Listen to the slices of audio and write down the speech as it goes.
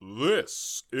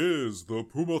This is the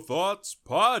Puma Thoughts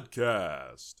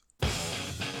Podcast.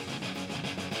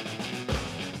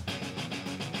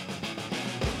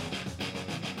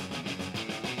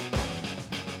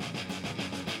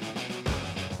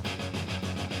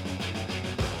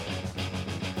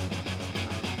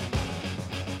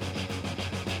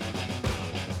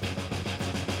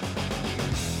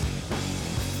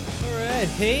 Alright,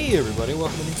 hey everybody,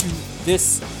 welcome into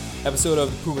this episode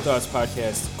of the Puma Thoughts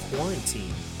Podcast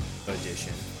Quarantine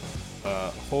Edition.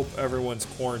 Hope everyone's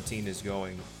quarantine is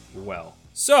going well.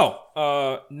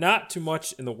 So, not too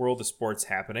much in the world of sports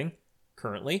happening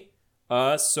currently.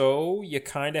 So you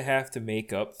kind of have to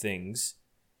make up things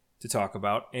to talk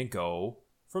about and go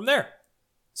from there.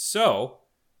 So,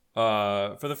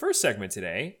 for the first segment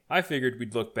today, I figured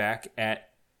we'd look back at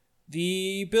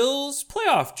the Bills'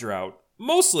 playoff drought.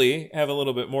 Mostly have a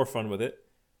little bit more fun with it.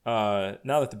 Now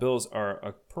that the Bills are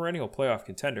a perennial playoff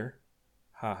contender.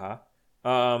 I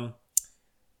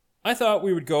thought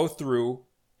we would go through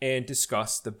and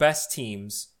discuss the best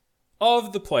teams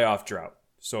of the playoff drought.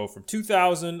 So from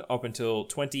 2000 up until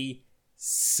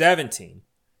 2017,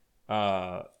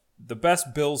 the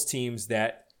best Bills teams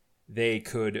that they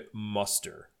could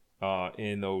muster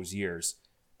in those years.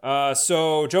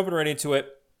 So jumping right into it,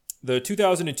 the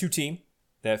 2002 team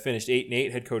that finished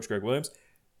 8-8, head coach Greg Williams.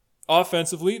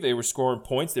 Offensively, they were scoring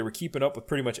points. They were keeping up with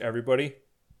pretty much everybody.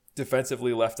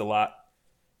 Defensively, left a lot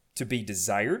to be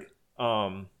desired.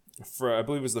 I believe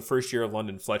it was the first year of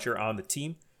London Fletcher on the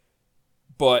team.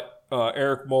 But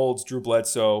Eric Moulds, Drew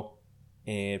Bledsoe,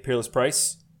 and Peerless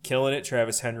Price killing it.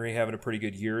 Travis Henry having a pretty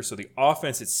good year. So the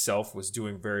offense itself was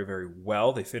doing very, very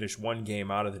well. They finished one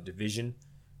game out of the division.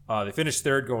 They finished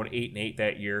third, going 8-8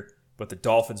 that year. But the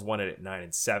Dolphins won it at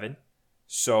 9-7.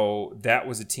 So that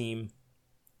was a team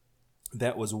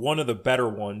that was one of the better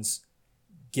ones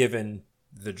given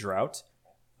the drought.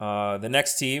 The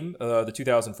next team, the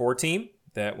 2004 team,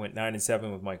 that went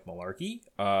 9-7 with Mike Mularkey.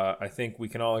 I think we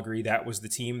can all agree that was the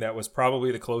team that was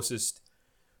probably the closest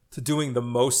to doing the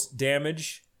most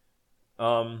damage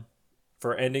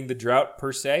for ending the drought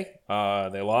per se.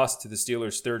 They lost to the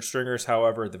Steelers' third stringers,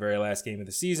 however, at the very last game of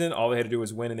the season. All they had to do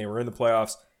was win, and they were in the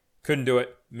playoffs. Couldn't do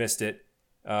it, missed it.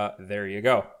 There you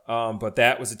go. But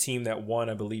that was a team that won,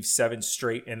 I believe, 7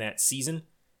 straight in that season.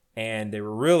 And they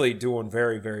were really doing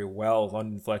very, very well.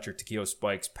 London Fletcher, Takeo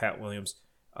Spikes, Pat Williams.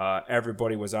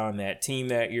 Everybody was on that team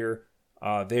that year.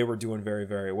 They were doing very,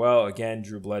 very well. Again,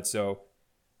 Drew Bledsoe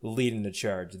leading the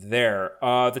charge there.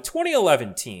 The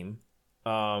 2011 team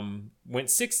went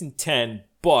 6-10,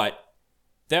 but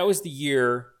that was the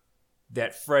year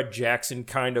that Fred Jackson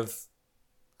kind of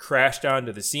crashed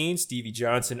onto the scene. Stevie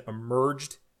Johnson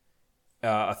emerged,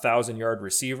 1,000-yard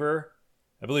receiver.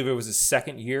 I believe it was his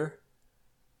second year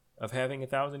of having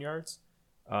 1,000 yards.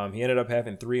 He ended up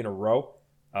having 3 in a row.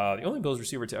 The only Bills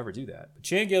receiver to ever do that. But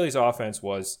Chan Gailey's offense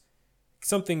was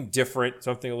something different,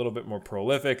 something a little bit more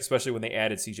prolific, especially when they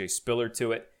added C.J. Spiller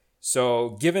to it.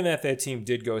 So given that team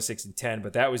did go 6-10,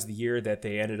 but that was the year that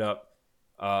they ended up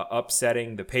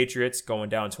upsetting the Patriots, going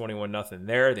down 21-0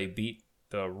 there. They beat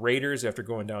the Raiders after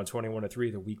going down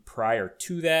 21-3 the week prior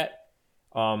to that.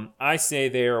 I say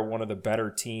they are one of the better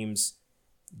teams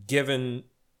given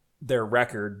their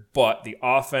record, but the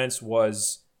offense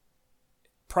was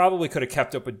probably could have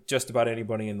kept up with just about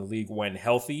anybody in the league when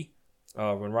healthy.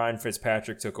 When Ryan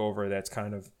Fitzpatrick took over, that's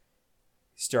kind of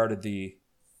started the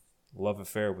love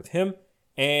affair with him.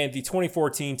 And the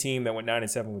 2014 team that went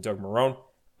 9-7 with Doug Marrone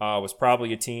was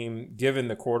probably a team, given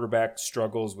the quarterback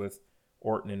struggles with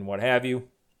Orton and what have you.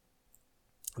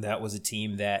 That was a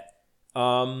team that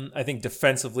I think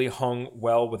defensively hung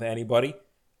well with anybody.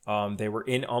 They were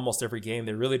in almost every game.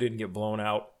 They really didn't get blown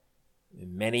out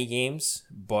in many games,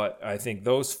 but I think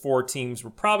those 4 teams were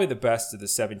probably the best of the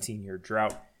 17-year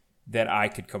drought that I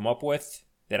could come up with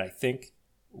that I think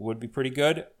would be pretty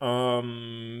good.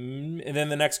 And then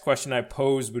the next question I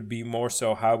pose would be more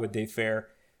so, how would they fare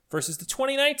versus the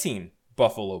 2019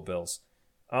 Buffalo Bills?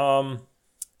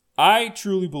 I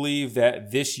truly believe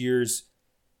that this year's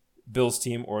Bills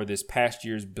team, or this past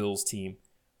year's Bills team,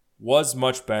 was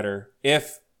much better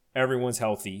if everyone's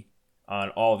healthy on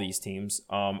all these teams.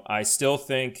 I still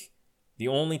think the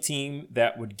only team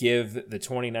that would give the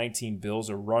 2019 Bills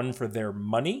a run for their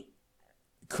money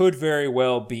could very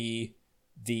well be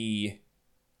the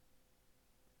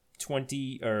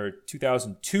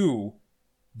 2002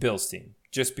 Bills team,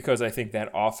 just because I think that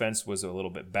offense was a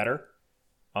little bit better.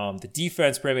 The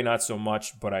defense, probably not so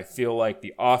much, but I feel like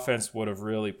the offense would have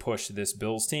really pushed this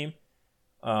Bills team.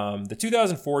 The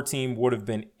 2004 team would have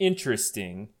been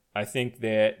interesting. I think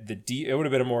that it would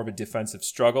have been more of a defensive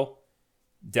struggle.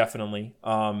 definitely.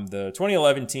 The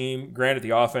 2011 team, granted,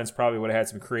 the offense probably would have had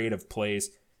some creative plays,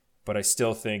 but I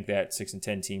still think that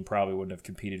 6-10 team probably wouldn't have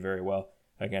competed very well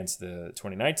against the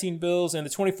 2019 Bills. And the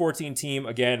 2014 team,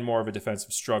 again, more of a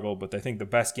defensive struggle, but I think the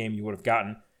best game you would have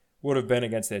gotten would have been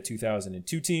against that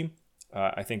 2002 team.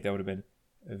 I think that would have been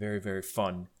very, very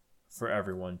fun for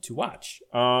everyone to watch.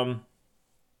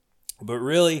 But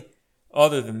really,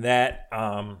 other than that,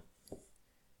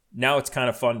 now it's kind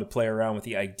of fun to play around with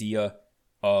the idea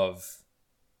of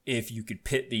if you could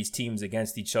pit these teams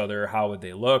against each other, how would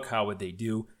they look? How would they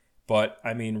do? But,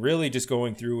 I mean, really just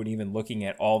going through and even looking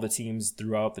at all the teams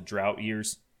throughout the drought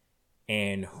years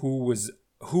and who was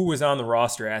on the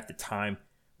roster at the time,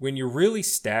 when you really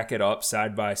stack it up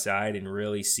side by side and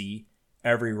really see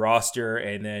every roster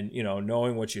and then,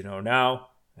 knowing what you know now,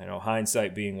 I know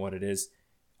hindsight being what it is,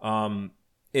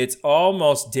 it's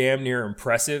almost damn near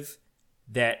impressive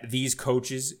that these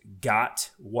coaches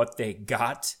got what they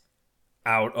got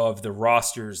out of the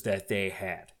rosters that they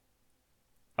had.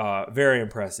 Very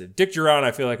impressive. Dick Duran,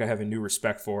 I feel like I have a new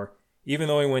respect for, even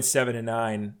though he went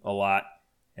 7-9 a lot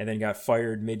and then got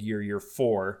fired mid-year, year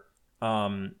 4.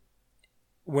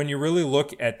 When you really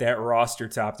look at that roster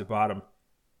top to bottom,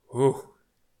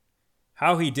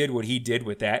 how he did what he did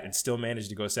with that and still managed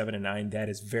to go 7-9, that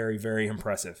is very, very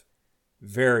impressive.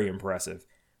 Very impressive.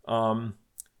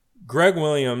 Greg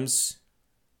Williams,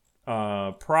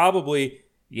 probably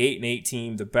the 8-8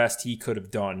 team, the best he could have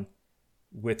done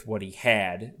with what he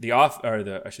had.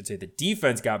 The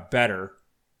defense got better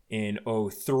in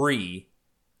 03,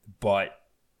 but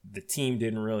the team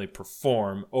didn't really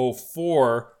perform.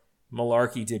 04,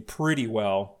 Malarkey did pretty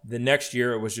well. The next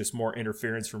year, it was just more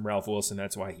interference from Ralph Wilson.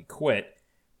 That's why he quit.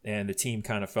 And the team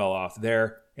kind of fell off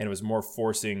there. And it was more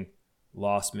forcing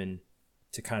Lossman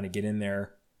to kind of get in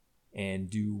there and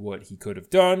do what he could have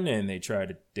done. And they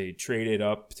traded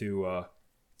up to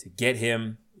get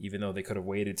him, even though they could have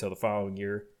waited till the following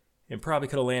year and probably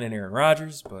could have landed Aaron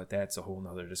Rodgers, but that's a whole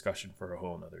nother discussion for a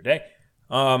whole nother day.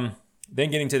 Then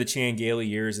getting to the Chan Gailey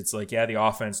years, it's like, yeah, the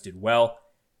offense did well,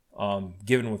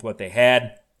 given with what they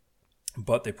had,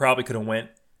 but they probably could have went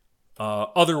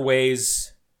other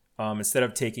ways. Instead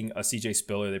of taking a CJ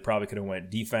Spiller, they probably could have went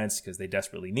defense because they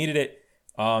desperately needed it.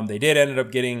 They did end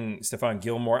up getting Stephon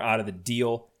Gilmore out of the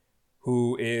deal,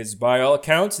 who is, by all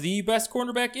accounts, the best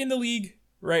cornerback in the league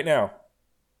right now,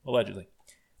 allegedly.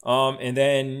 And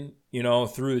then,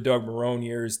 through the Doug Marrone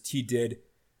years, he did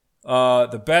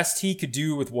the best he could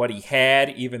do with what he had,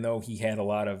 even though he had a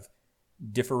lot of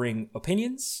differing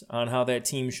opinions on how that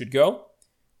team should go.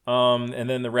 And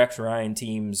then the Rex Ryan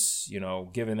teams,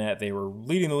 given that they were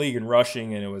leading the league in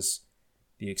rushing and it was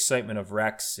the excitement of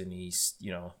Rex and he's,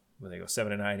 where they go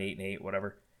 7-9, 8-8,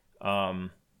 whatever. I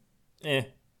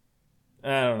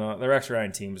don't know. The Rex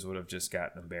Ryan teams would have just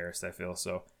gotten embarrassed, I feel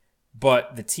so.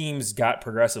 But the teams got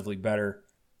progressively better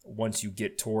once you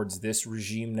get towards this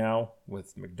regime now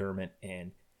with McDermott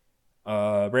and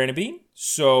Brandon Beane.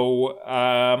 So,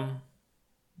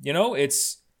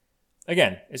 it's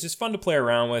just fun to play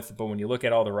around with. But when you look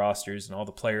at all the rosters and all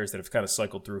the players that have kind of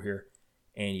cycled through here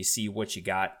and you see what you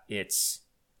got, it's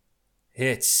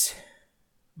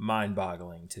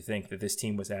mind-boggling to think that this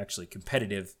team was actually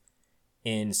competitive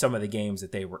in some of the games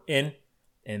that they were in,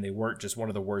 and they weren't just one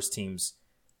of the worst teams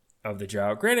of the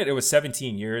drought. Granted, it was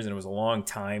 17 years and it was a long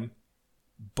time,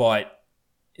 but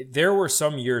there were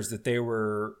some years that they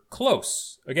were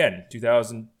close. Again,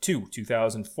 2002,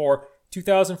 2004,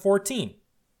 2014.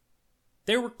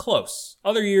 They were close.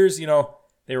 Other years,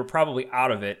 they were probably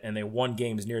out of it and they won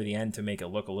games near the end to make it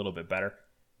look a little bit better.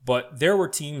 But there were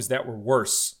teams that were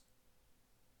worse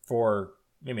for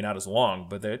maybe not as long,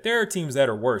 but there are teams that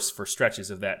are worse for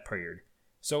stretches of that period.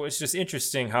 So it's just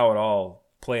interesting how it all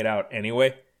played out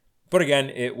anyway. But again,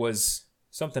 it was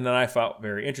something that I found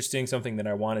very interesting, something that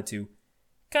I wanted to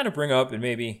kind of bring up and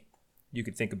maybe you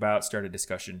could think about, start a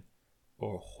discussion,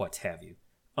 or what have you.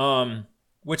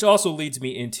 Which also leads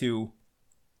me into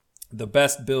the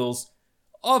best Bills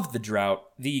of the drought,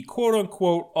 the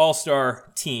quote-unquote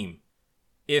all-star team,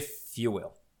 if you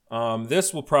will.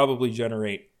 This will probably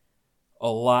generate a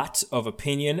lot of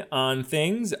opinion on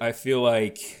things. I feel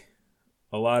like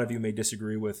a lot of you may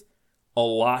disagree with a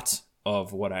lot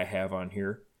of what I have on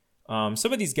here.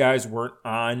 Some of these guys weren't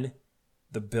on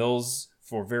the Bills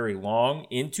for very long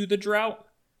into the drought,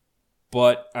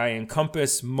 but I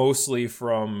encompass mostly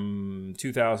from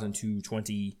 2000 to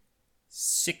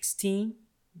 2016,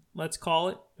 let's call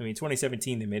it.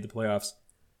 2017, they made the playoffs.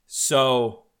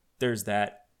 So there's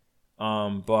that.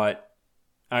 But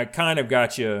I kind of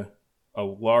got you a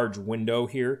large window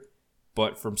here.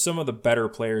 But from some of the better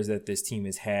players that this team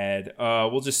has had,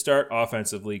 we'll just start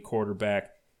offensively.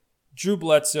 Quarterback, Drew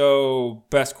Bledsoe,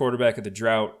 best quarterback of the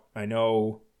drought. I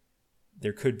know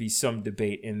there could be some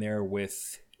debate in there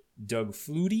with Doug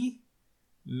Flutie,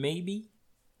 maybe.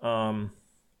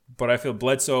 But I feel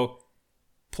Bledsoe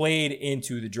played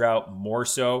into the drought more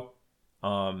so,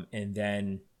 and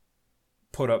then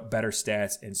put up better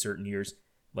stats in certain years,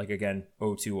 like again,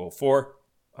 02-04,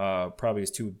 probably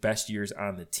his 2 best years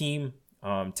on the team.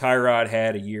 Tyrod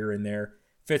had a year in there.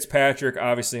 Fitzpatrick,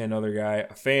 obviously another guy,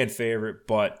 a fan favorite,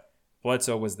 but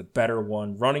Bledsoe was the better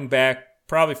one. Running back,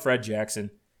 probably Fred Jackson.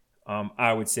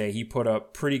 I would say he put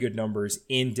up pretty good numbers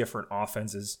in different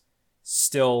offenses.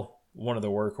 Still one of the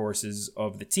workhorses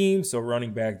of the team. So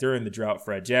running back during the drought,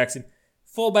 Fred Jackson.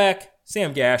 Fullback,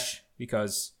 Sam Gash,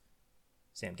 because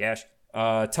Sam Gash.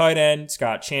 Tight end,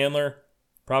 Scott Chandler.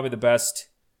 Probably the best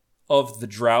of the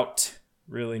drought.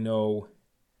 Really no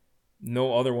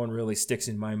other one really sticks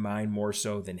in my mind more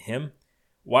so than him.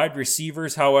 Wide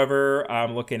receivers, however,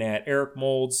 I'm looking at Eric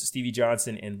Moulds, Stevie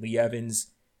Johnson, and Lee Evans.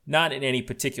 Not in any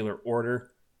particular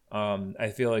order.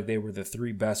 I feel like they were the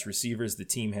 3 best receivers the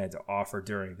team had to offer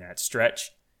during that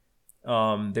stretch.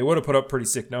 They would have put up pretty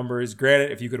sick numbers.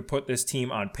 Granted, if you could have put this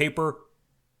team on paper,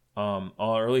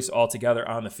 or at least all together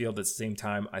on the field at the same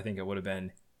time, I think it would have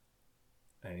been,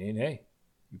 hey,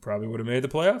 you probably would have made the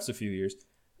playoffs a few years.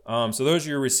 So those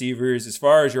are your receivers. As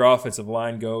far as your offensive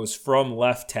line goes, from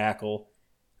left tackle,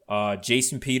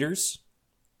 Jason Peters.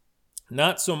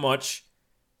 Not so much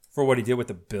for what he did with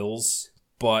the Bills,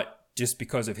 but just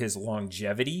because of his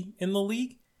longevity in the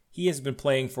league. He has been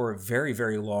playing for a very,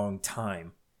 very long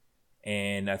time.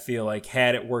 And I feel like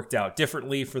had it worked out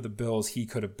differently for the Bills, he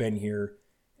could have been here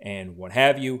and what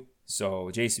have you.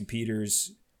 So Jason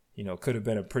Peters, could have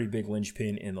been a pretty big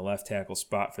linchpin in the left tackle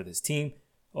spot for this team.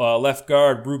 Left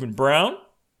guard, Reuben Brown,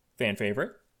 fan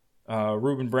favorite.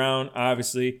 Reuben Brown,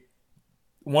 obviously,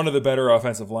 one of the better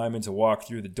offensive linemen to walk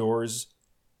through the doors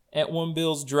at One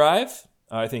Bills Drive.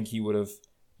 I think he would have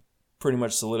pretty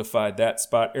much solidified that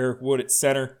spot. Eric Wood at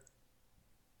center.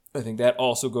 I think that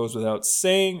also goes without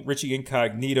saying. Richie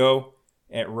Incognito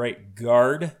at right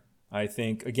guard. I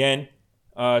think, again,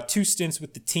 2 stints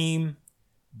with the team,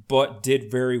 but did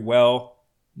very well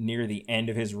near the end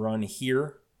of his run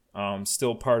here.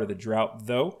 Still part of the drought,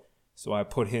 though, so I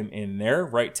put him in there.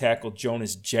 Right tackle,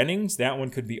 Jonas Jennings. That one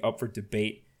could be up for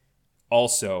debate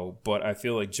also, but I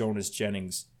feel like Jonas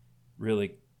Jennings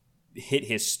really hit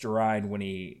his stride when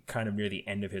he kind of near the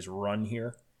end of his run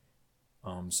here.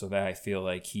 So that I feel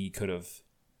like he could have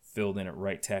filled in at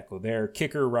right tackle there.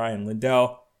 Kicker, Ryan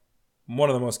Lindell, one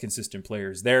of the most consistent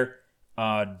players there.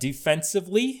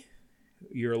 Defensively,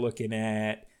 you're looking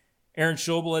at Aaron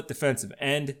Schobel at defensive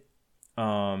end.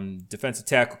 Defensive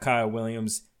tackle Kyle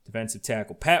Williams, defensive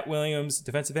tackle Pat Williams,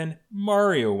 defensive end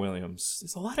Mario Williams.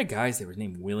 There's a lot of guys that were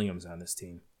named Williams on this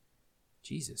team.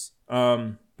 Jesus.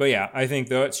 But yeah, I think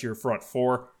that's your front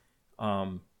 4. I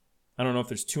don't know if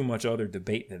there's too much other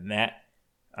debate than that.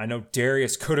 I know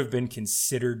Darius could have been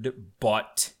considered,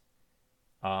 but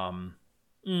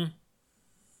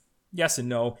yes and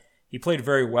no. He played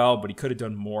very well, but he could have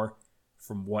done more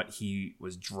from what he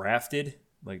was drafted.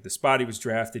 Like the spot he was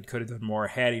drafted, could have done more.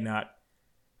 Had he not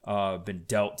been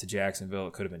dealt to Jacksonville,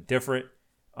 it could have been different.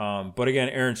 But again,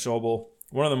 Aaron Schobel,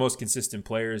 one of the most consistent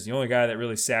players, the only guy that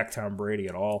really sacked Tom Brady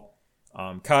at all.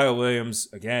 Kyle Williams,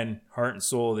 again, heart and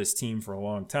soul of this team for a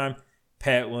long time.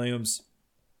 Pat Williams,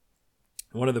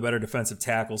 one of the better defensive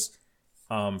tackles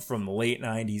from the late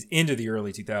 90s into the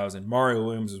early 2000s. Mario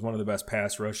Williams is one of the best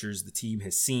pass rushers the team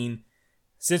has seen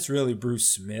since really Bruce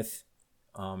Smith.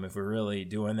 If we're really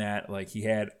doing that, like he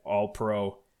had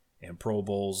All-Pro and Pro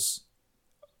Bowls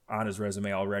on his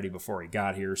resume already before he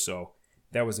got here, so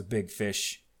that was a big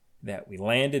fish that we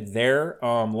landed there.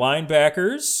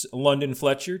 Linebackers, London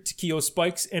Fletcher, Takeo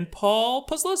Spikes, and Paul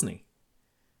Posluszny.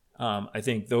 I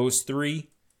think those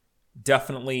 3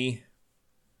 definitely,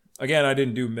 again, I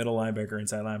didn't do middle linebacker,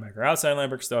 inside linebacker, outside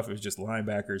linebacker stuff. It was just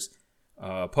linebackers.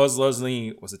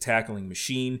 Posluszny was a tackling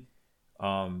machine.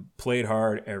 Played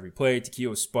hard every play.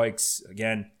 Takeo Spikes,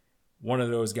 again, one of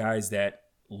those guys that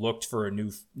looked for a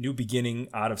new beginning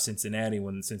out of Cincinnati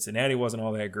when Cincinnati wasn't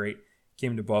all that great.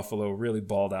 Came to Buffalo, really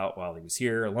balled out while he was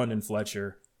here. London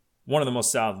Fletcher, one of the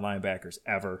most solid linebackers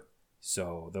ever.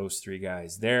 So those 3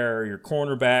 guys there. Your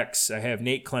cornerbacks, I have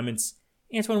Nate Clements,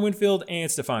 Antoine Winfield,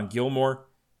 and Stephon Gilmore.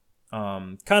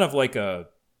 Kind of like a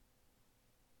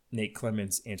Nate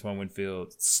Clements, Antoine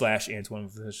Winfield / Antoine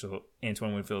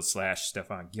Winfield /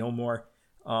 Stephon Gilmore.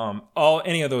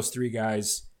 Any of those 3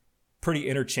 guys, pretty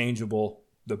interchangeable.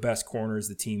 The best corners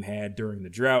the team had during the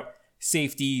drought.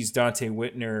 Safeties, Dante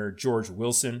Whitner, George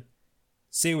Wilson.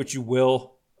 Say what you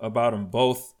will about them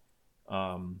both.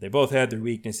 They both had their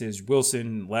weaknesses.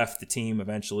 Wilson left the team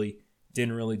eventually.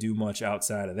 Didn't really do much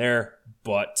outside of there.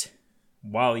 But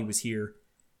while he was here,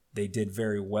 they did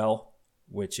very well,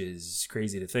 which is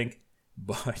crazy to think.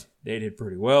 But they did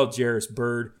pretty well. Jarris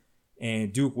Byrd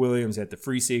and Duke Williams at the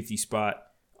free safety spot.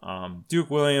 Duke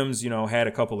Williams, had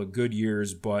a couple of good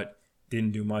years, but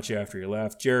didn't do much after he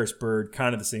left. Jarris Byrd,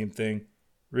 kind of the same thing.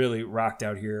 Really rocked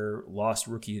out here. Lost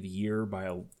Rookie of the Year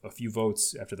by a few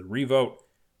votes after the revote.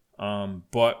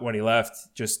 But when he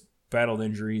left, just battled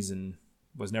injuries and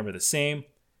was never the same.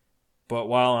 But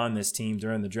while on this team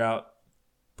during the drought,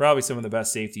 probably some of the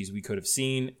best safeties we could have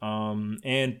seen.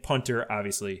 And punter,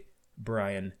 obviously,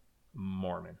 Brian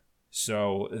Mormon.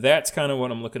 So that's kind of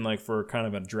what I'm looking like for kind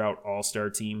of a drought all-star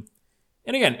team.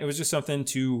 And again, it was just something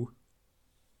to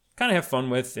kind of have fun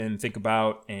with and think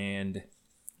about. And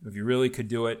if you really could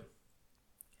do it,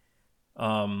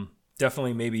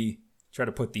 definitely maybe try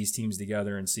to put these teams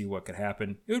together and see what could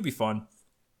happen. It would be fun.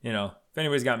 If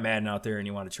anybody's got Madden out there and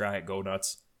you want to try it, go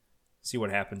nuts. See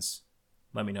what happens.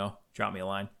 Let me know. Drop me a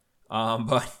line.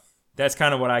 But that's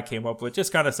kind of what I came up with.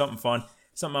 Just kind of something fun.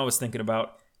 Something I was thinking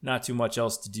about. Not too much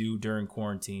else to do during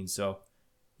quarantine, so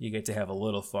you get to have a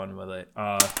little fun with it.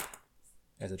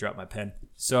 As I drop my pen.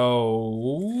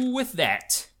 So with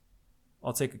that,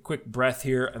 I'll take a quick breath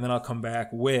here, and then I'll come back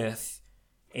with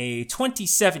a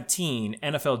 2017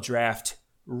 NFL Draft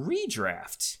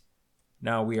Redraft.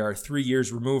 Now we are 3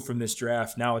 years removed from this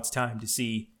draft. Now it's time to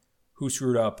see who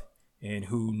screwed up and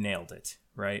who nailed it,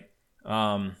 right?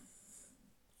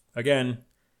 Again,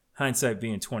 hindsight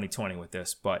being 2020 with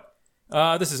this, but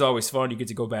this is always fun. You get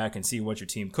to go back and see what your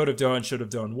team could have done, should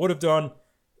have done, would have done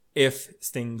if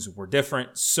things were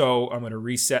different. So I'm going to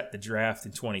reset the draft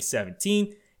in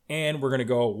 2017, and we're going to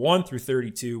go 1 through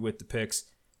 32 with the picks,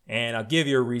 and I'll give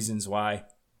you reasons why,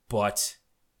 but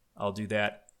I'll do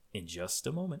that in just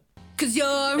a moment. 'Cause you're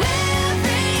everywhere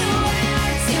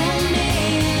to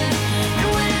me,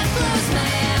 and when I close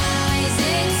my eyes,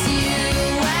 it's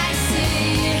you I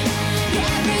see.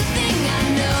 Everything I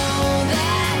know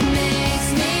that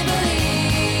makes me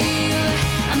believe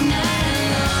I'm not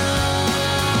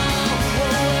alone.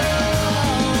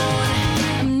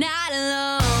 I'm not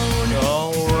alone.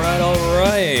 All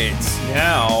right.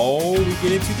 Now we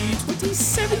get into the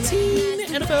 2017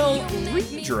 NFL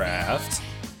Redraft.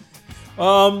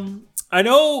 I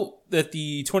know that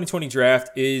the 2020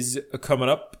 draft is coming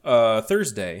up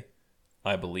Thursday,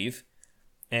 I believe.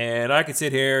 And I could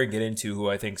sit here and get into who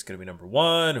I think is going to be number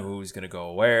one, who's going to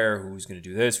go where, who's going to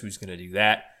do this, who's going to do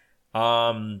that.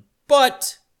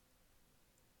 But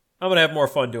I'm going to have more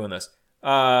fun doing this.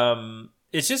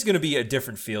 It's just going to be a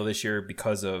different feel this year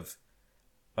because of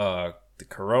the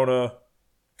corona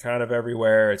kind of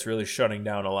everywhere. It's really shutting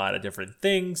down a lot of different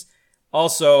things.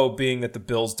 Also, being that the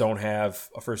Bills don't have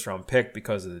a first-round pick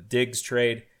because of the Diggs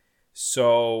trade.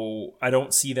 So I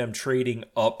don't see them trading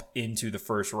up into the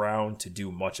first round to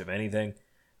do much of anything.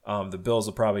 The Bills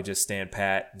will probably just stand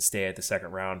pat and stay at the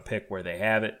second-round pick where they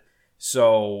have it.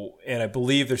 So, and I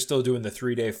believe they're still doing the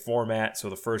 3-day format, so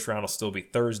the first round will still be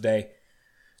Thursday.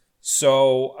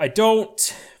 So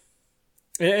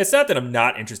it's not that I'm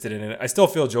not interested in it. I still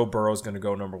feel Joe Burrow is going to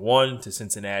go number one to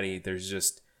Cincinnati. There's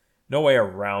just no way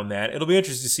around that. It'll be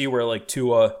interesting to see where like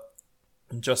Tua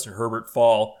and Justin Herbert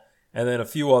fall, and then a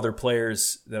few other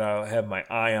players that I'll have my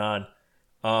eye on.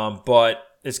 But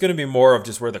it's going to be more of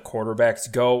just where the quarterbacks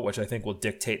go, which I think will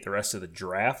dictate the rest of the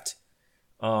draft.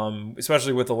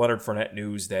 Especially with the Leonard Fournette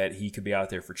news that he could be out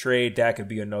there for trade. That could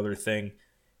be another thing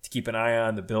to keep an eye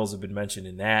on. The Bills have been mentioned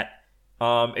in that.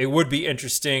 It would be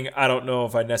interesting. I don't know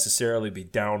if I'd necessarily be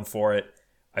down for it.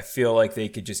 I feel like they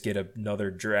could just get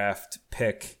another draft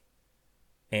pick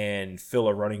and fill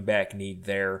a running back need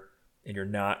there, and you're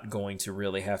not going to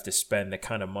really have to spend the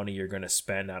kind of money you're going to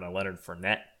spend on a Leonard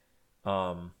Fournette.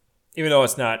 Even though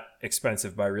it's not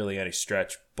expensive by really any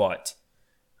stretch, but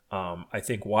I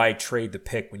think why trade the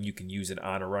pick when you can use it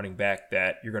on a running back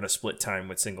that you're going to split time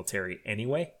with Singletary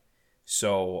anyway?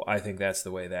 So I think that's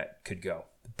the way that could go.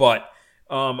 But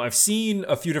I've seen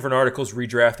a few different articles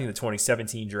redrafting the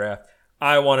 2017 draft.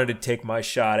 I wanted to take my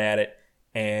shot at it.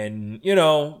 And,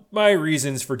 my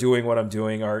reasons for doing what I'm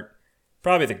doing aren't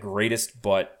probably the greatest,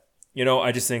 but,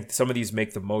 I just think some of these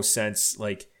make the most sense.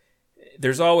 Like,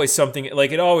 there's always something,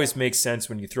 like, it always makes sense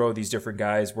when you throw these different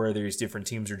guys where these different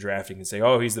teams are drafting and say,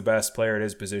 oh, he's the best player at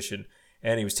his position,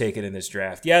 and he was taken in this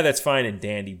draft. Yeah, that's fine and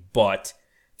dandy, but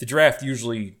the draft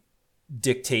usually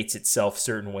dictates itself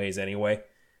certain ways anyway.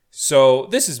 So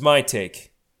this is my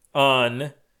take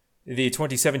on the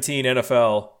 2017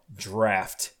 NFL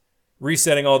Draft.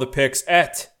 Resetting all the picks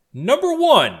at number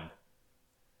 1,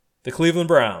 the Cleveland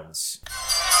Browns.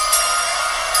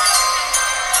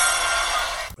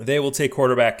 They will take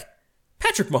quarterback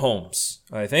Patrick Mahomes,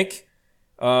 I think.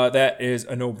 That is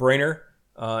a no-brainer.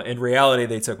 In reality,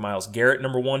 they took Myles Garrett,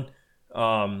 number 1.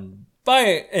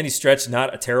 By any stretch,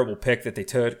 not a terrible pick that they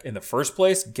took in the first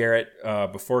place. Garrett,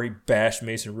 before he bashed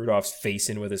Mason Rudolph's face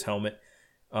in with his helmet,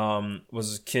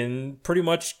 was pretty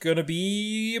much going to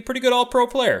be a pretty good all-pro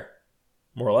player,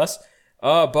 more or less.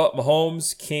 But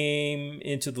Mahomes came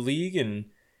into the league, and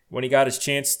when he got his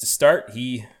chance to start,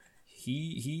 he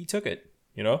took it,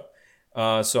 you know?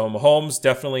 So Mahomes,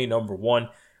 definitely number 1.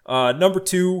 Number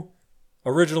 2,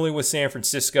 originally with San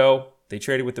Francisco. They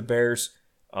traded with the Bears.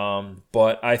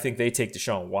 But I think they take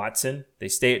Deshaun Watson. They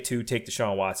stay at 2, take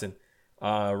Deshaun Watson.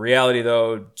 Reality,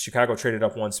 though, Chicago traded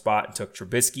up 1 spot and took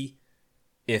Trubisky.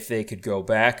 If they could go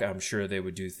back, I'm sure they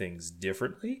would do things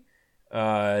differently.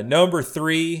 Number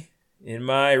 3, in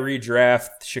my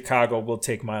redraft, Chicago will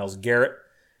take Myles Garrett.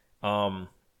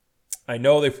 I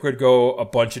know they could go a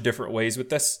bunch of different ways with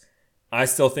this. I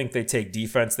still think they take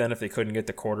defense then if they couldn't get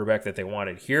the quarterback that they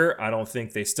wanted here. I don't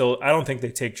think they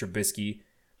take Trubisky.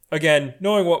 Again,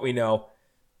 knowing what we know,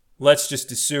 let's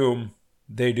just assume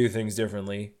they do things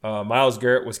differently. Myles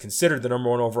Garrett was considered the number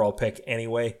 1 overall pick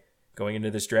anyway going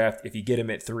into this draft. If you get him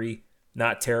at 3,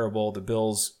 not terrible. The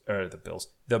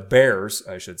Bears,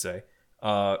 I should say,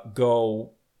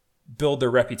 go build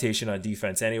their reputation on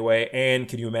defense anyway. And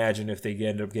can you imagine if they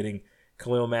end up getting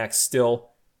Khalil Mack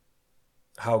still?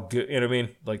 How good, you know what I mean?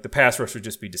 Like, the pass rush would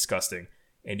just be disgusting.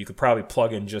 And you could probably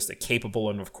plug in just a capable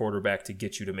enough quarterback to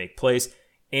get you to make plays.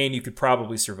 And you could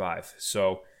probably survive.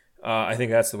 So I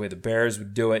think that's the way the Bears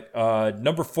would do it.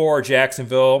 Number 4,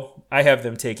 Jacksonville. I have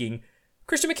them taking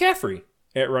Christian McCaffrey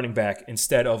at running back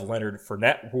instead of Leonard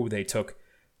Fournette, who they took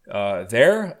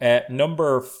there. At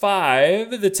number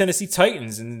 5, the Tennessee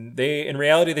Titans. And in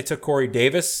reality, they took Corey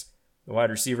Davis, the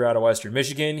wide receiver out of Western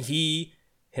Michigan. He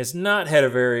has not had a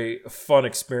very fun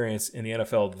experience in the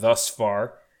NFL thus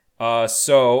far.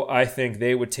 So I think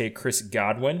they would take Chris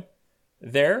Godwin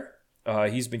there.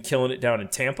 He's been killing it down in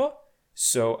Tampa,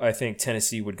 so I think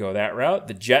Tennessee would go that route.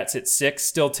 The Jets at 6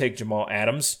 still take Jamal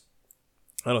Adams.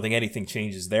 I don't think anything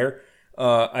changes there.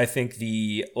 I think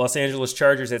the Los Angeles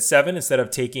Chargers at 7, instead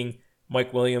of taking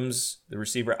Mike Williams, the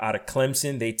receiver out of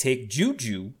Clemson, they take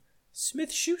Juju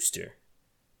Smith-Schuster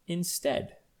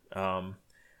instead.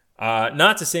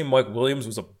 Not to say Mike Williams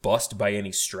was a bust by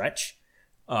any stretch.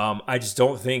 I just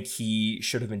don't think he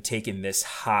should have been taken this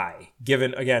high,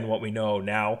 given, again, what we know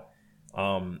now.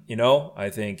 I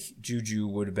think Juju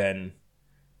would have been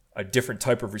a different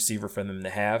type of receiver for them to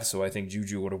have, so I think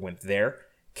Juju would have went there.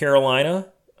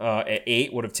 Carolina at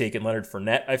 8 would have taken Leonard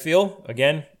Fournette, I feel.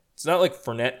 Again, it's not like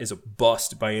Fournette is a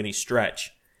bust by any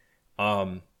stretch.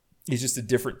 He's just a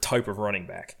different type of running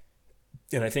back.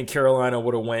 And I think Carolina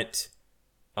would have went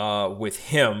with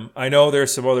him. I know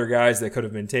there's some other guys that could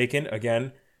have been taken.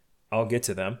 Again, I'll get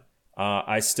to them.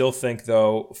 I still think,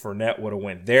 though, Fournette would have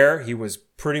went there. He was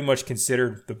pretty much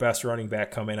considered the best running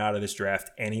back coming out of this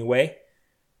draft anyway,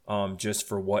 just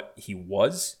for what he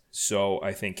was. So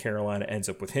I think Carolina ends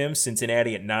up with him.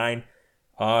 Cincinnati at 9.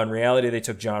 In reality, they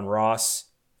took John Ross.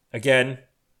 Again,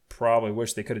 probably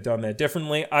wish they could have done that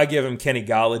differently. I give him Kenny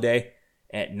Golladay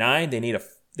at 9. They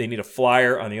need a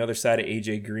flyer on the other side of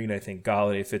A.J. Green. I think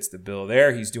Golladay fits the bill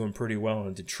there. He's doing pretty well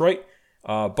in Detroit.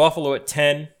 Buffalo at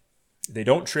 10. They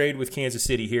don't trade with Kansas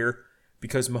City here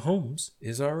because Mahomes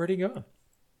is already gone.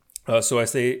 So I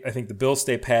think the Bills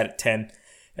stay pat at 10,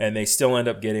 and they still end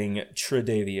up getting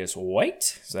Tre'Davious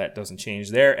White. So that doesn't change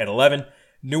there. At 11,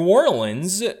 New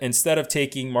Orleans, instead of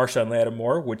taking Marshawn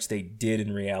Lattimore, which they did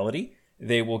in reality,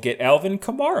 they will get Alvin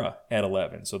Kamara at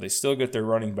 11. So they still get their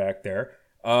running back there.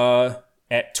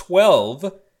 At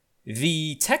 12,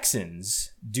 the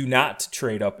Texans do not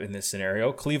trade up in this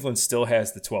scenario. Cleveland still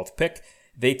has the 12th pick.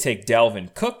 They take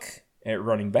Dalvin Cook at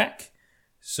running back.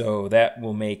 So that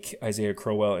will make Isaiah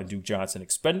Crowell and Duke Johnson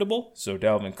expendable. So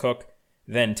Dalvin Cook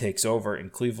then takes over in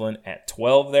Cleveland at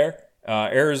 12 there.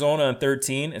 Arizona on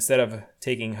 13, instead of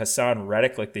taking Hassan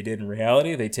Reddick like they did in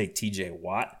reality, they take TJ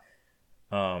Watt.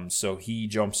 So he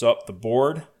jumps up the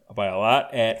board by a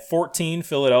lot. At 14,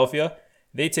 Philadelphia,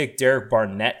 they take Derek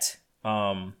Barnett.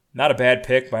 Not a bad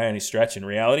pick by any stretch in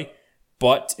reality.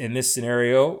 But in this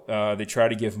scenario, they try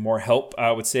to give more help,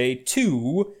 I would say,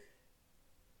 to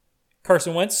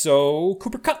Carson Wentz. So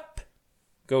Cooper Kupp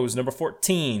goes number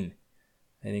 14.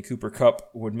 I think Cooper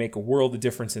Kupp would make a world of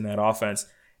difference in that offense.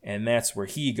 And that's where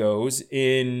he goes.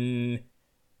 In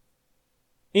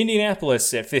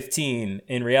Indianapolis at 15,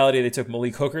 in reality, they took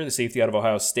Malik Hooker, the safety out of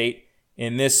Ohio State.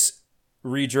 In this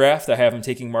redraft, I have him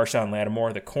taking Marshawn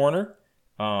Lattimore, the corner.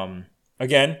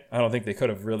 Again, I don't think they could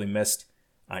have really missed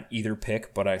on either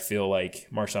pick, but I feel like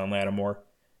Marshawn Lattimore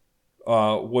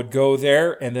would go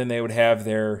there, and then they would have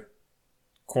their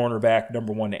cornerback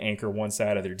number 1 to anchor one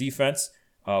side of their defense.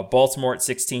 Baltimore at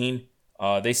 16,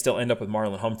 they still end up with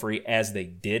Marlon Humphrey as they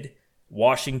did.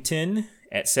 Washington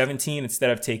at 17, instead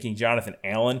of taking Jonathan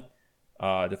Allen,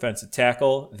 defensive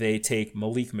tackle, they take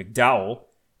Malik McDowell,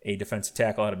 a defensive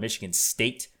tackle out of Michigan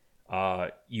State.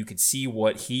 You could see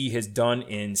what he has done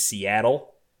in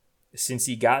Seattle since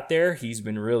he got there. He's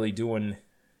been really doing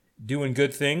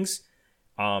good things.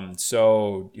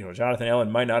 So, Jonathan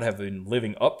Allen might not have been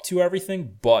living up to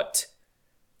everything, but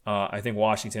I think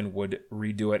Washington would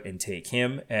redo it and take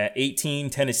him. At 18,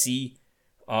 Tennessee,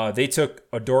 they took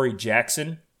Adoree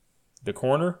Jackson, the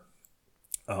corner.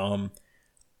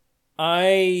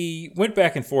 I went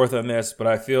back and forth on this, but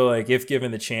I feel like if given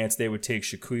the chance, they would take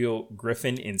Shaquille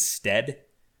Griffin instead.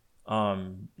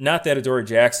 Not that Adoree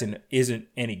Jackson isn't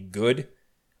any good.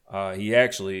 He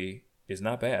actually is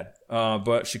not bad.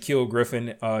 But Shaquille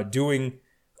Griffin doing,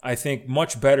 I think,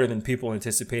 much better than people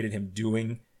anticipated him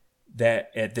doing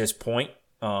that at this point,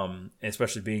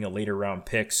 especially being a later round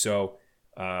pick. So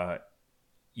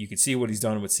you can see what he's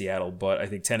done with Seattle, but I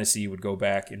think Tennessee would go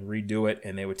back and redo it,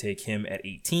 and they would take him at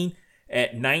 18.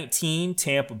 At 19,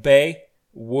 Tampa Bay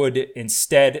would,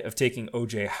 instead of taking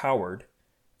O.J. Howard,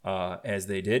 as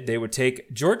they did, they would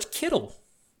take George Kittle.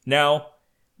 Now,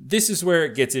 this is where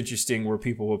it gets interesting, where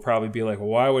people will probably be like, well,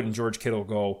 why wouldn't George Kittle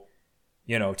go,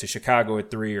 to Chicago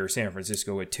at 3 or San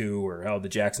Francisco at 2 or hell to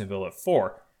Jacksonville at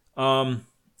 4?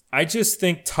 I just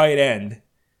think tight end,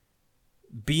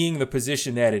 being the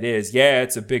position that it is, yeah,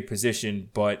 it's a big position,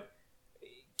 but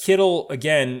Kittle,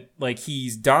 again, like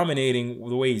he's dominating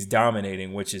the way he's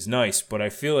dominating, which is nice, but I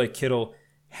feel like Kittle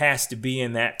has to be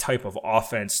in that type of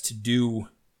offense to do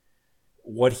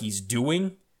what he's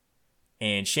doing.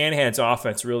 And Shanahan's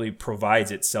offense really provides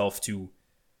itself to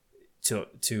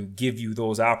give you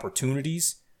those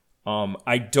opportunities.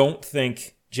 I don't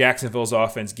think Jacksonville's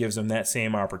offense gives them that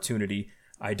same opportunity.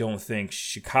 I don't think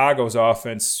Chicago's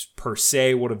offense per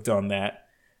se would have done that.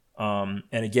 And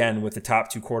again, with the top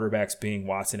 2 quarterbacks being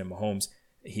Watson and Mahomes,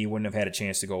 he wouldn't have had a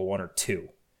chance to go 1 or 2.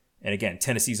 And again,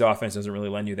 Tennessee's offense doesn't really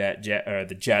lend you that.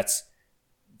 The Jets,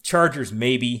 Chargers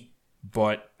maybe,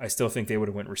 but I still think they would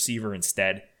have went receiver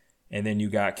instead. And then you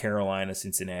got Carolina,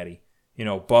 Cincinnati.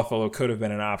 Buffalo could have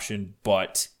been an option,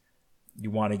 but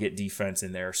you want to get defense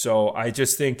in there. So I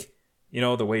just think,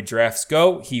 the way drafts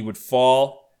go, he would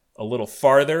fall a little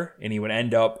farther and he would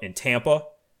end up in Tampa.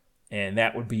 And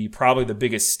that would be probably the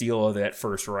biggest steal of that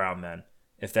first round then,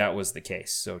 if that was the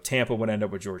case. So Tampa would end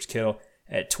up with George Kittle.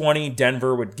 At 20,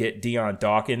 Denver would get Deion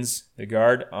Dawkins, the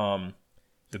guard.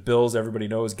 The Bills, everybody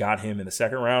knows, got him in the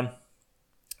second round.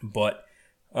 But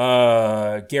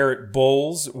Garrett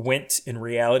Bowles went in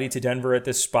reality to Denver at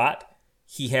this spot.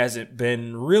 He hasn't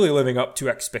been really living up to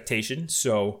expectation,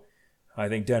 so I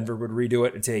think Denver would redo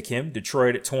it and take him.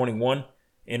 Detroit at 21,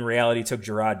 in reality, took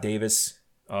Jarrad Davis,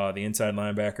 the inside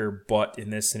linebacker, but in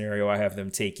this scenario, I have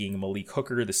them taking Malik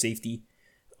Hooker, the safety.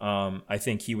 I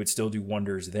think he would still do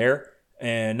wonders there.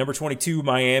 And number 22,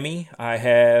 Miami, I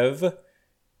have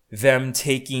them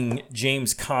taking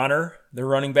James Conner, the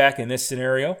running back in this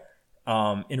scenario.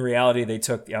 In reality, they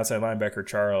took the outside linebacker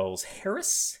Charles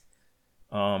Harris.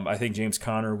 I think James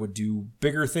Conner would do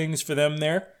bigger things for them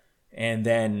there. And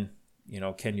then,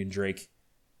 Kenyon Drake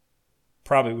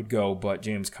probably would go, but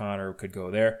James Conner could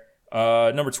go there.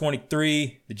 Number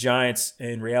 23, the Giants,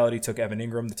 in reality, took Evan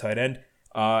Ingram, the tight end.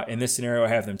 In this scenario, I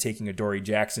have them taking Adoree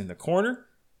Jackson, the corner.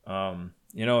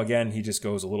 Again, he just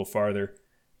goes a little farther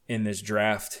in this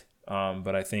draft.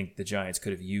 But I think the Giants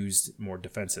could have used more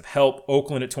defensive help.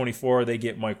 Oakland at 24, they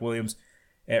get Mike Williams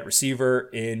at receiver.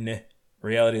 In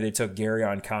reality, they took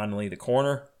Garyon Conley, the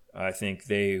corner. I think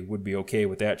they would be okay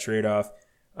with that trade-off.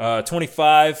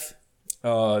 25,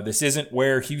 this is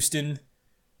where Houston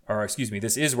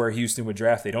would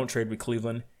draft. They don't trade with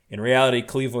Cleveland. In reality,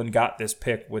 Cleveland got this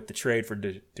pick with the trade for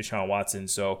Deshaun Watson.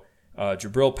 So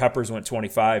Jabril Peppers went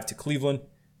 25 to Cleveland.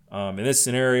 In this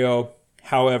scenario,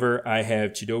 however, I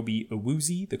have Chidobe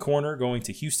Awuzie, the corner, going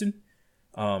to Houston.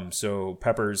 So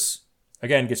Peppers,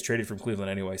 again, gets traded from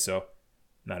Cleveland anyway, so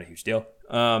not a huge deal.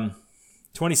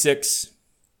 26,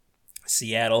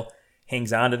 Seattle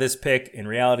hangs on to this pick. In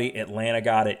reality, Atlanta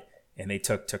got it, and they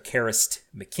took Takarist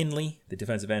McKinley, the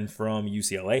defensive end from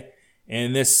UCLA.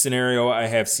 In this scenario, I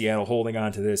have Seattle holding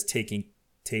on to this, taking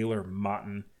Taylor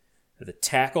Moton, the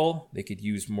tackle. They could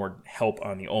use more help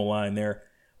on the O-line there.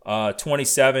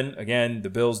 27, again, the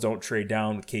Bills don't trade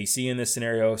down with KC in this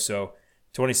scenario. So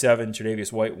 27,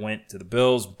 Tre'Davious White went to the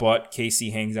Bills, but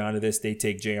KC hangs on to this. They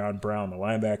take Jayon Brown, the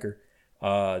linebacker.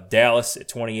 Dallas at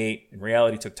 28, in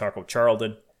reality, took Taco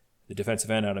Charlton, the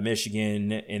defensive end out of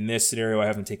Michigan. In this scenario, I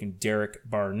have him taking Derek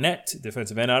Barnett,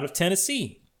 defensive end out of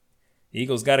Tennessee. The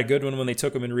Eagles got a good one when they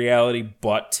took him in reality,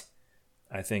 but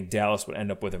I think Dallas would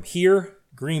end up with him here.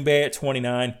 Green Bay at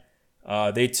 29.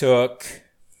 They took,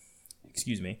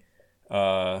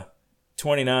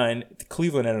 29.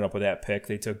 Cleveland ended up with that pick.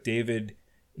 They took David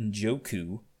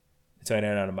Njoku, the tight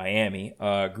end out of Miami.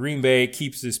 Green Bay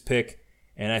keeps this pick,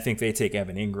 and I think they take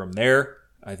Evan Ingram there.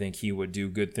 I think he would do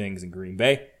good things in Green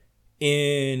Bay.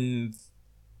 In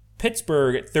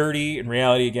Pittsburgh at 30, in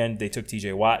reality, again, they took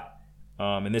TJ Watt.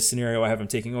 In this scenario, I have him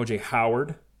taking O.J.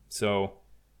 Howard. So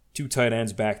 2 tight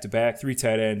ends back-to-back, 3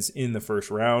 tight ends in the first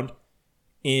round.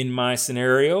 In my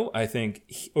scenario, I think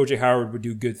O.J. Howard would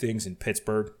do good things in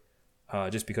Pittsburgh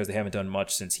just because they haven't done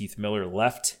much since Heath Miller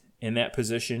left in that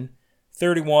position.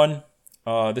 31,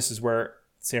 this is where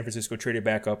San Francisco traded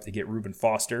back up to get Reuben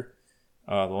Foster,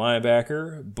 the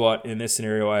linebacker. But in this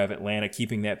scenario, I have Atlanta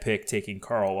keeping that pick, taking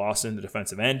Carl Lawson, the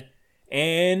defensive end.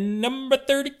 And number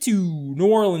 32, New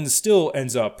Orleans still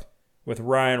ends up with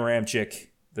Ryan Ramczyk,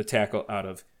 the tackle out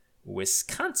of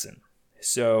Wisconsin.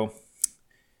 So,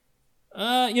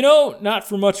 not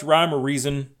for much rhyme or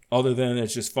reason, other than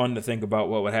it's just fun to think about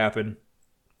what would happen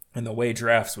and the way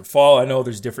drafts would fall. I know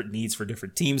there's different needs for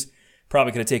different teams.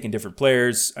 Probably could have taken different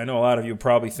players. I know a lot of you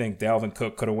probably think Dalvin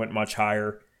Cook could have went much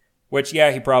higher, which,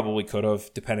 yeah, he probably could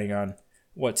have, depending on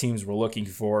what teams were looking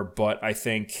for. But I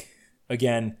think,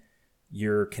 again,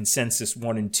 your consensus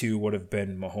 1 and 2 would have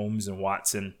been Mahomes and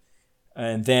Watson.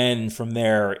 And then from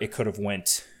there, it could have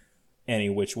went any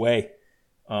which way.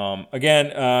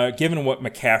 Given what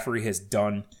McCaffrey has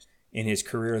done in his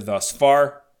career thus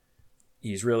far,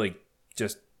 he's really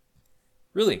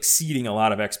exceeding a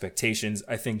lot of expectations.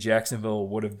 I think Jacksonville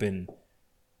would have been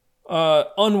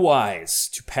unwise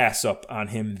to pass up on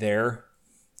him there,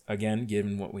 again,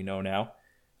 given what we know now.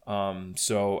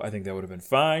 So I think that would have been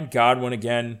fine. Godwin,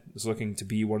 again, is looking to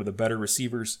be one of the better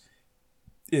receivers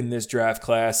in this draft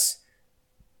class.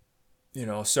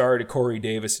 Sorry to Corey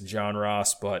Davis and John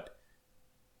Ross, but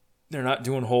they're not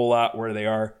doing a whole lot where they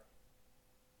are.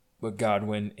 But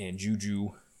Godwin and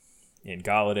Juju and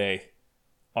Galladay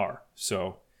are.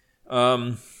 So,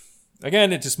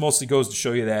 again, it just mostly goes to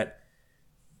show you that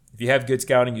if you have good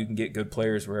scouting, you can get good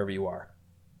players wherever you are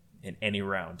in any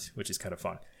round, which is kind of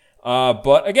fun.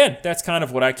 But again, that's kind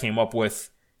of what I came up with.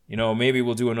 Maybe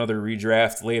we'll do another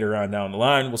redraft later on down the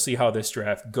line. We'll see how this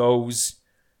draft goes.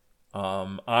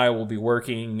 I will be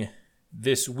working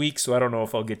this week, so I don't know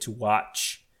if I'll get to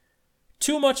watch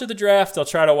too much of the draft. I'll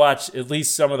try to watch at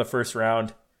least some of the first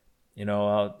round.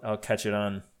 I'll catch it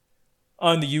on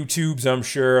the YouTubes, I'm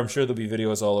sure. I'm sure there'll be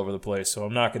videos all over the place, so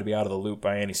I'm not going to be out of the loop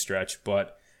by any stretch.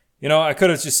 But, I could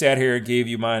have just sat here and gave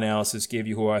you my analysis, gave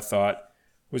you who I thought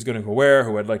was going to go where,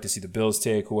 who I'd like to see the Bills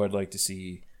take, who I'd like to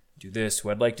see do this,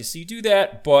 who I'd like to see do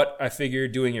that. But I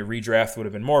figured doing a redraft would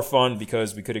have been more fun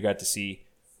because we could have got to see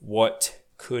what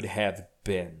could have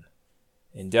been.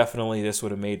 And definitely this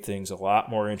would have made things a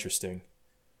lot more interesting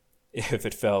if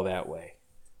it fell that way.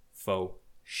 Faux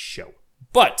show.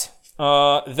 But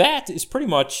that is pretty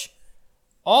much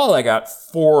all I got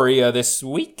for you this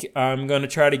week. I'm going to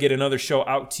try to get another show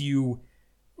out to you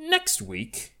next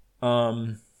week.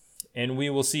 And we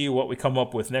will see what we come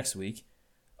up with next week.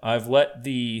 I've let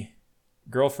the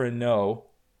girlfriend know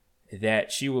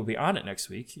that she will be on it next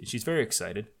week. She's very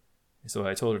excited. So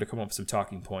I told her to come up with some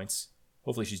talking points.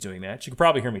 Hopefully she's doing that. She could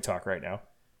probably hear me talk right now.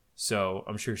 So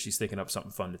I'm sure she's thinking up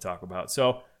something fun to talk about.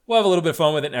 So we'll have a little bit of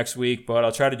fun with it next week, but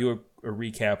I'll try to do a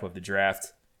recap of the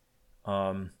draft.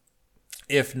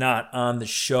 If not on the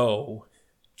show,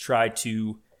 try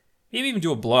to maybe even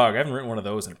do a blog. I haven't written one of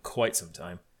those in quite some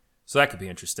time. So that could be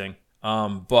interesting.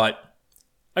 But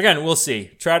again, we'll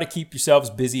see. Try to keep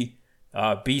yourselves busy.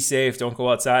 Be safe. Don't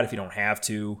go outside if you don't have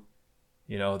to.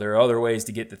 There are other ways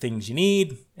to get the things you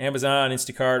need. Amazon,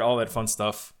 Instacart, all that fun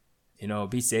stuff.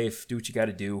 Be safe. Do what you got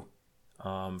to do.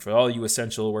 For all you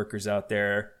essential workers out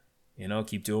there,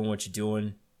 keep doing what you're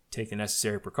doing. Take the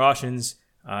necessary precautions.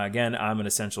 Again, I'm an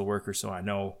essential worker, so I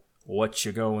know what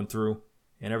you're going through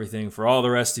and everything. For all the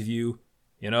rest of you,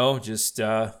 just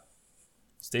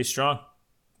stay strong.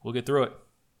 We'll get through it.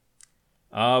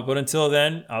 But until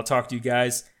then, I'll talk to you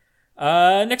guys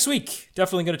next week.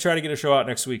 Definitely going to try to get a show out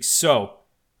next week. So,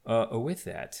 with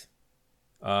that,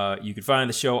 you can find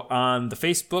the show on the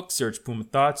Facebook. Search Puma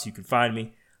Thoughts. You can find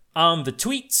me on the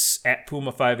tweets at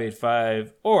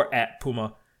Puma585 or at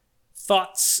Puma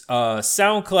Thoughts.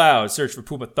 SoundCloud. Search for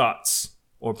Puma Thoughts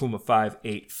or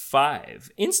Puma585.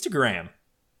 Instagram.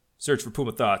 Search for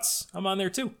Puma Thoughts. I'm on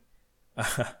there too.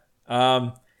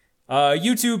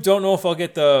 YouTube, don't know if I'll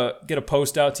get a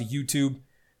post out to YouTube.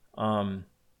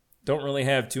 don't really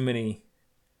have too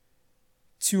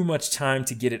much time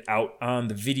to get it out on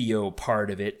the video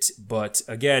part of it. But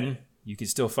again, you can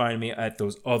still find me at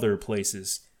those other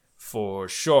places for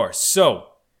sure. So,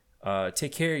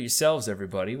 take care of yourselves,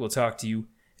 everybody. We'll talk to you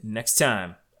next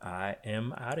time. I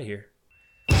am out of here.